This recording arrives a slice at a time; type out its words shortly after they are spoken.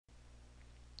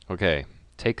Okay,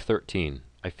 take 13.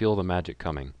 I feel the magic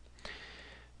coming.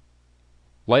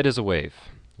 Light is a wave.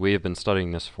 We have been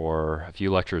studying this for a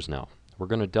few lectures now. We're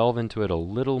going to delve into it a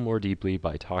little more deeply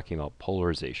by talking about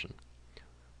polarization.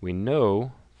 We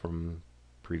know from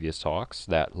previous talks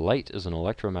that light is an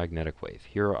electromagnetic wave.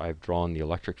 Here I've drawn the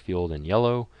electric field in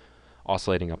yellow,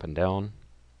 oscillating up and down,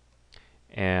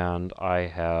 and I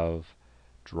have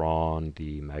drawn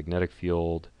the magnetic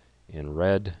field in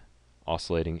red,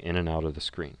 oscillating in and out of the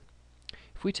screen.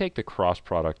 If we take the cross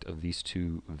product of these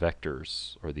two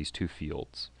vectors, or these two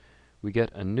fields, we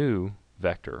get a new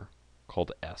vector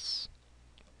called S,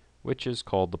 which is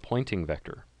called the Poynting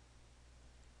vector.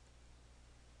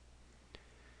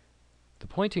 The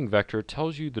Poynting vector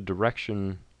tells you the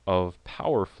direction of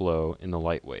power flow in the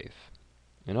light wave.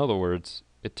 In other words,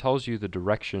 it tells you the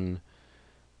direction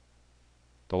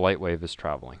the light wave is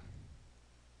traveling.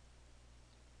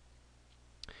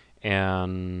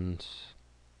 And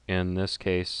in this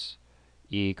case,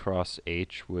 E cross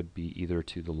H would be either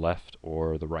to the left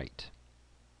or the right.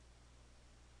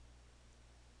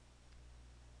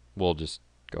 We'll just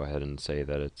go ahead and say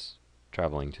that it's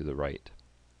traveling to the right.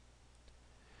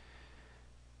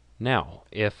 Now,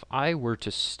 if I were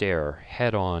to stare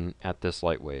head-on at this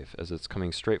light wave as it's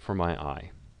coming straight for my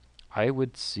eye, I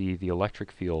would see the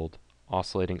electric field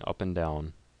oscillating up and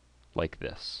down like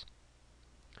this.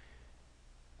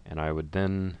 And I would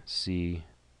then see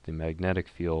the magnetic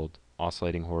field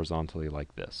oscillating horizontally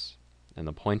like this. And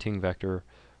the Poynting vector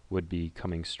would be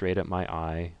coming straight at my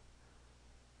eye,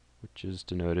 which is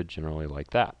denoted generally like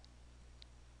that.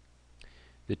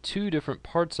 The two different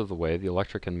parts of the wave, the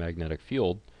electric and magnetic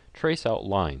field, trace out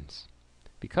lines.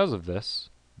 Because of this,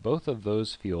 both of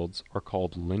those fields are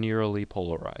called linearly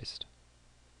polarized.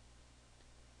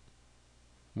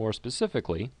 More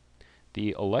specifically,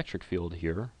 the electric field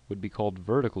here would be called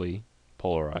vertically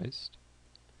polarized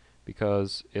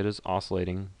because it is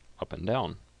oscillating up and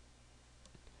down.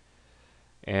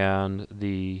 And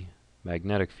the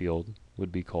magnetic field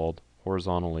would be called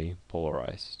horizontally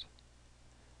polarized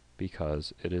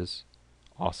because it is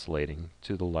oscillating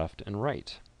to the left and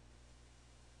right.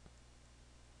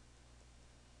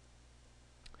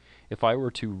 If I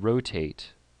were to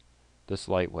rotate this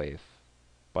light wave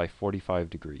by 45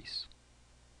 degrees,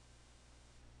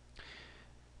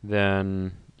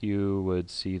 then you would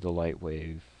see the light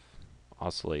wave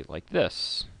oscillate like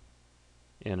this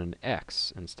in an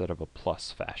X instead of a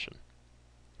plus fashion.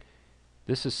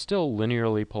 This is still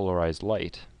linearly polarized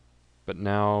light, but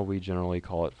now we generally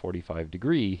call it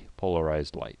 45-degree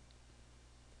polarized light.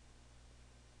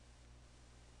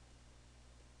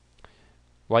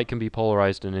 Light can be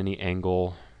polarized in any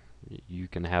angle. You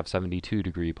can have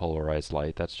 72-degree polarized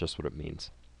light. That's just what it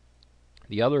means.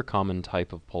 The other common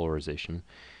type of polarization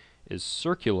is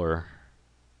circularly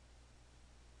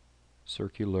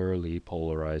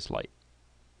polarized light.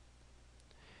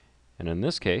 And in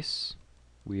this case,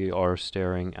 we are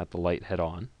staring at the light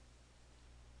head-on.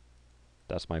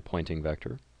 That's my Poynting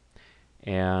vector.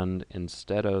 And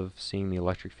instead of seeing the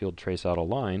electric field trace out a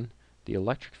line, the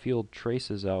electric field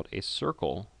traces out a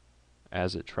circle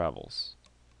as it travels.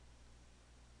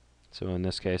 So in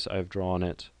this case, I've drawn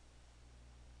it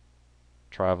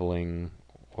traveling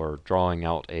or drawing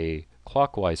out a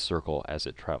clockwise circle as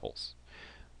it travels,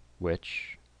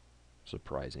 which,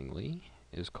 surprisingly,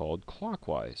 is called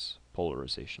clockwise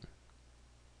polarization.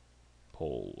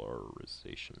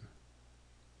 Polarization.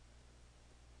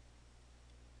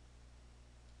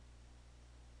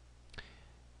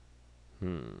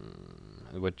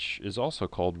 Which is also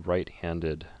called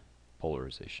right-handed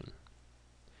polarization.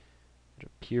 It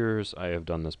appears I have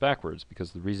done this backwards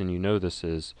because the reason you know this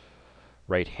is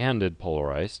right-handed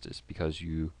polarized is because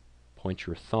you point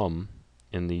your thumb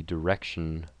in the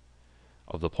direction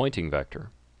of the Poynting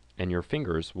vector and your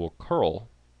fingers will curl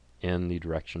in the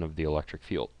direction of the electric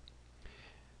field.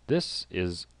 This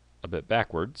is a bit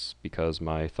backwards because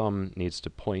my thumb needs to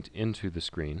point into the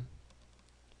screen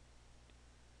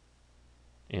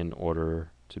in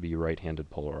order to be right-handed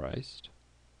polarized.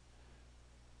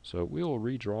 So we will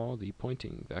redraw the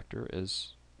Poynting vector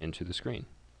as into the screen.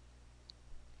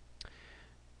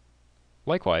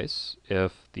 Likewise,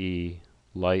 if the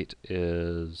light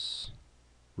is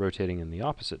rotating in the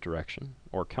opposite direction,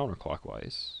 or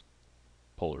counterclockwise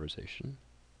polarization,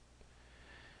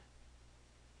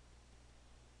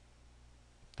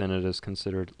 then it is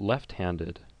considered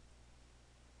left-handed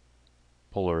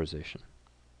polarization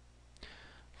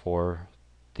for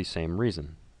the same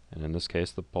reason. And in this case,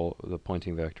 the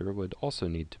Poynting vector would also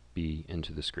need to be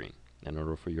into the screen in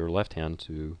order for your left hand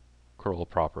to curl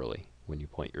properly when you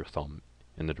point your thumb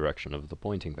in the direction of the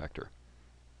Poynting vector.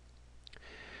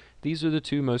 These are the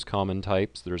two most common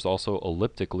types. There's also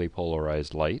elliptically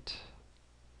polarized light.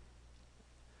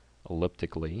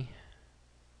 Elliptically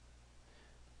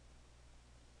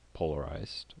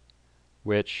polarized,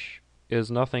 which is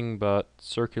nothing but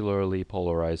circularly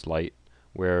polarized light,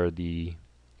 where the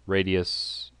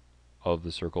radius of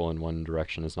the circle in one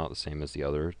direction is not the same as the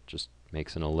other, just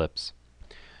makes an ellipse.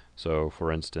 So,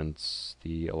 for instance,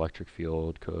 the electric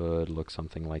field could look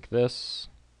something like this,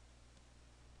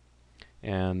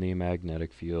 and the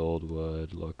magnetic field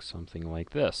would look something like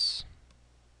this.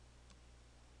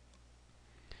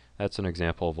 That's an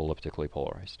example of elliptically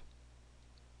polarized.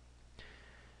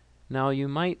 Now you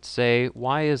might say,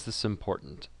 why is this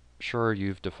important? Sure,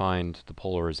 you've defined the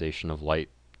polarization of light.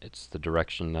 It's the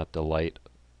direction that the light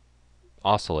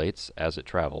oscillates as it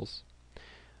travels.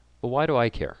 But why do I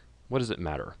care? What does it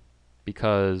matter?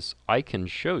 Because I can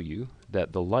show you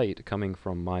that the light coming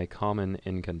from my common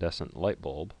incandescent light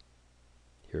bulb,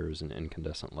 here's an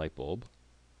incandescent light bulb,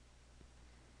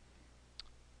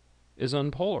 is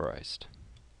unpolarized.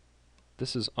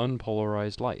 This is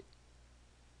unpolarized light.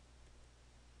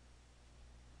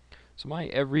 So my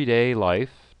everyday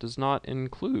life does not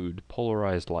include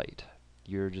polarized light.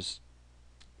 You're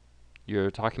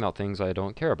talking about things I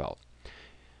don't care about.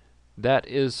 That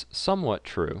is somewhat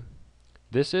true.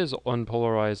 This is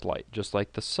unpolarized light, just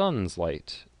like the sun's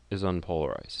light is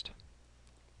unpolarized.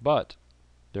 But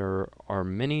there are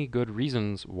many good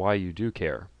reasons why you do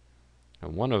care.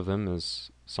 And one of them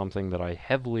is something that I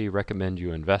heavily recommend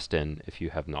you invest in if you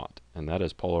have not, and that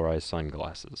is polarized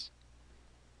sunglasses.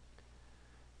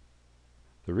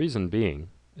 The reason being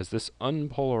is this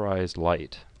unpolarized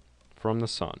light from the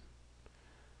sun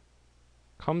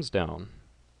comes down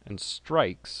and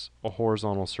strikes a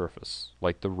horizontal surface,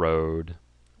 like the road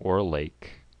or a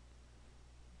lake.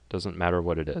 Doesn't matter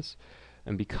what it is.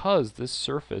 And because this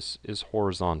surface is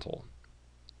horizontal,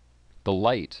 the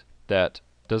light that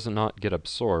does not get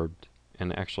absorbed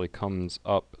and actually comes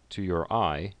up to your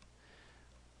eye,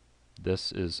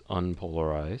 this is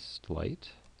unpolarized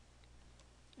light,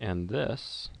 and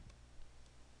this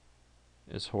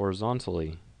is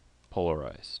horizontally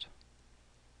polarized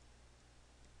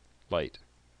light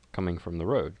coming from the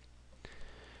road.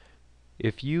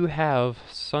 If you have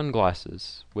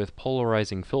sunglasses with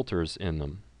polarizing filters in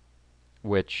them,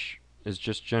 which is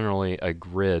just generally a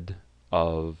grid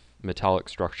of metallic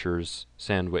structures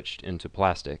sandwiched into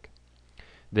plastic,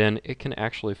 then it can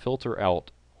actually filter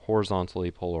out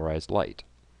horizontally polarized light.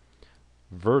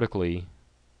 Vertically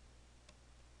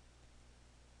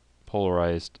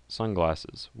polarized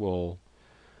sunglasses will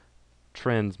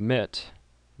transmit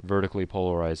vertically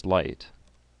polarized light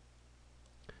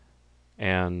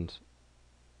and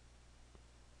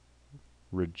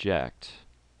reject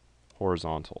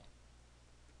horizontal.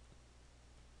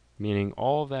 Meaning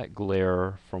all that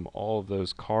glare from all of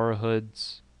those car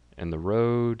hoods and the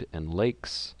road and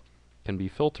lakes can be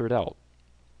filtered out.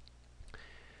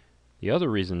 The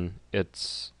other reason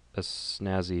it's a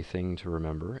snazzy thing to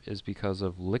remember is because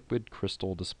of liquid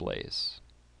crystal displays,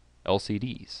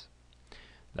 LCDs.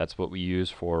 That's what we use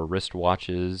for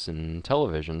wristwatches and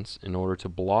televisions in order to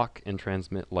block and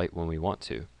transmit light when we want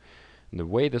to. And the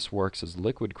way this works is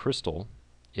liquid crystal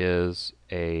is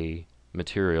a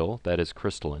material that is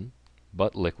crystalline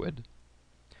but liquid,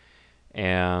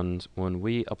 and when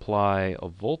we apply a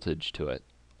voltage to it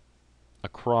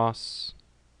across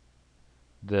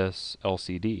this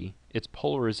LCD, its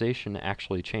polarization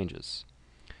actually changes.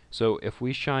 So if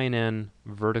we shine in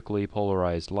vertically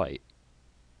polarized light,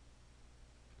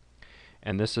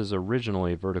 and this is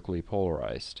originally vertically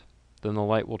polarized, then the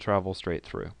light will travel straight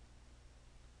through.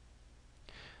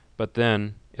 But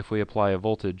then, if we apply a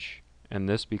voltage and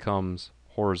this becomes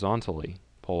horizontally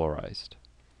polarized,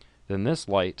 then this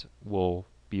light will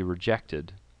be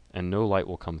rejected and no light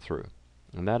will come through.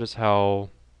 And that is how,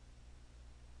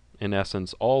 in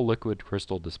essence, all liquid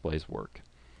crystal displays work.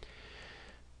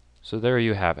 So there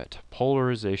you have it,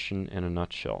 polarization in a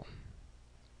nutshell.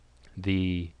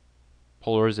 The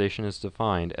polarization is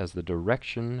defined as the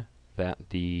direction that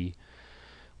the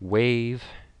wave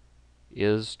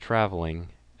is traveling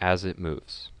as it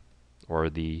moves, or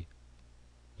the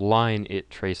line it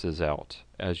traces out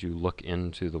as you look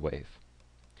into the wave.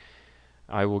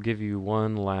 I will give you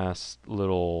one last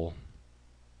little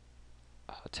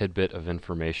tidbit of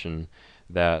information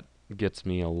that gets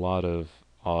me a lot of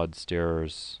odd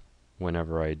stares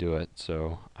whenever I do it,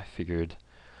 so I figured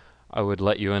I would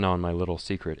let you in on my little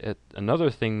secret.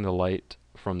 Another thing the light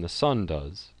from the sun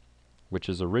does, which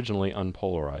is originally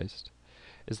unpolarized,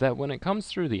 is that when it comes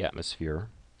through the atmosphere,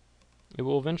 it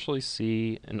will eventually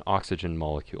see an oxygen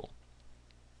molecule.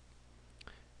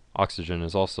 Oxygen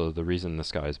is also the reason the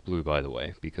sky is blue, by the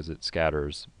way, because it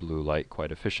scatters blue light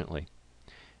quite efficiently.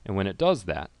 And when it does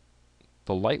that,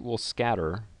 the light will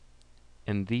scatter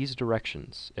in these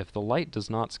directions. If the light does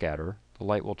not scatter, the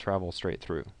light will travel straight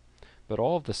through. But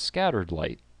all of the scattered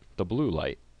light, the blue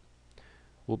light,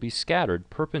 will be scattered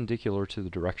perpendicular to the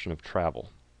direction of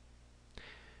travel,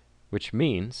 which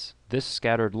means this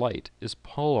scattered light is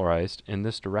polarized in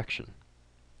this direction.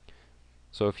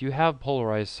 So if you have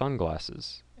polarized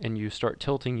sunglasses and you start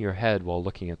tilting your head while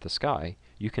looking at the sky,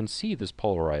 you can see this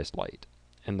polarized light,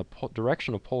 and the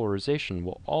direction of polarization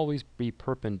will always be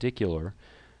perpendicular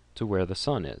to where the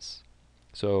sun is.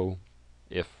 So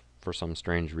if for some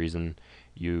strange reason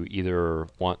you either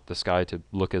want the sky to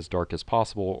look as dark as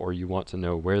possible or you want to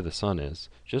know where the sun is,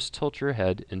 just tilt your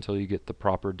head until you get the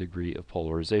proper degree of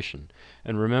polarization.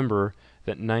 And remember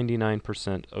that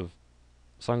 99% of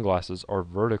sunglasses are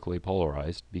vertically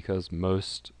polarized because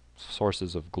most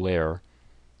sources of glare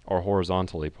are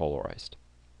horizontally polarized.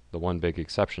 The one big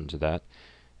exception to that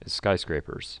is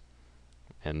skyscrapers,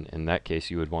 and in that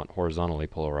case you would want horizontally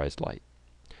polarized light.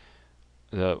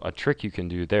 A trick you can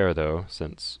do there, though,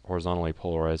 since horizontally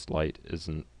polarized light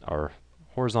isn't, or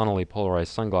horizontally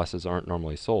polarized sunglasses aren't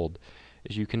normally sold,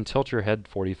 is you can tilt your head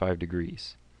 45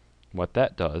 degrees. What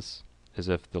that does is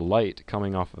if the light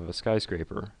coming off of a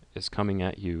skyscraper is coming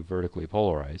at you vertically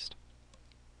polarized,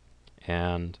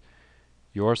 and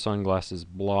your sunglasses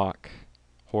block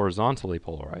horizontally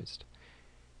polarized,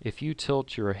 if you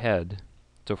tilt your head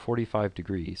to 45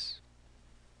 degrees,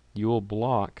 you will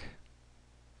block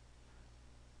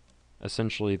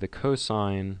essentially the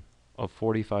cosine of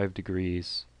 45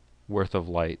 degrees worth of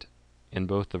light in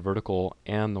both the vertical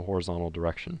and the horizontal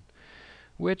direction,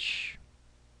 which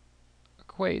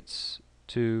equates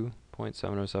to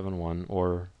 0.7071,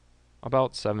 or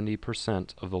about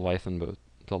 70% of the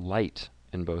light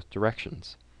in both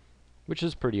directions, which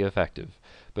is pretty effective.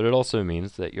 But it also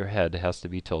means that your head has to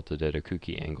be tilted at a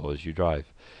kooky angle as you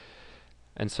drive.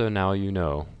 And so now you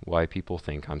know why people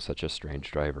think I'm such a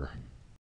strange driver.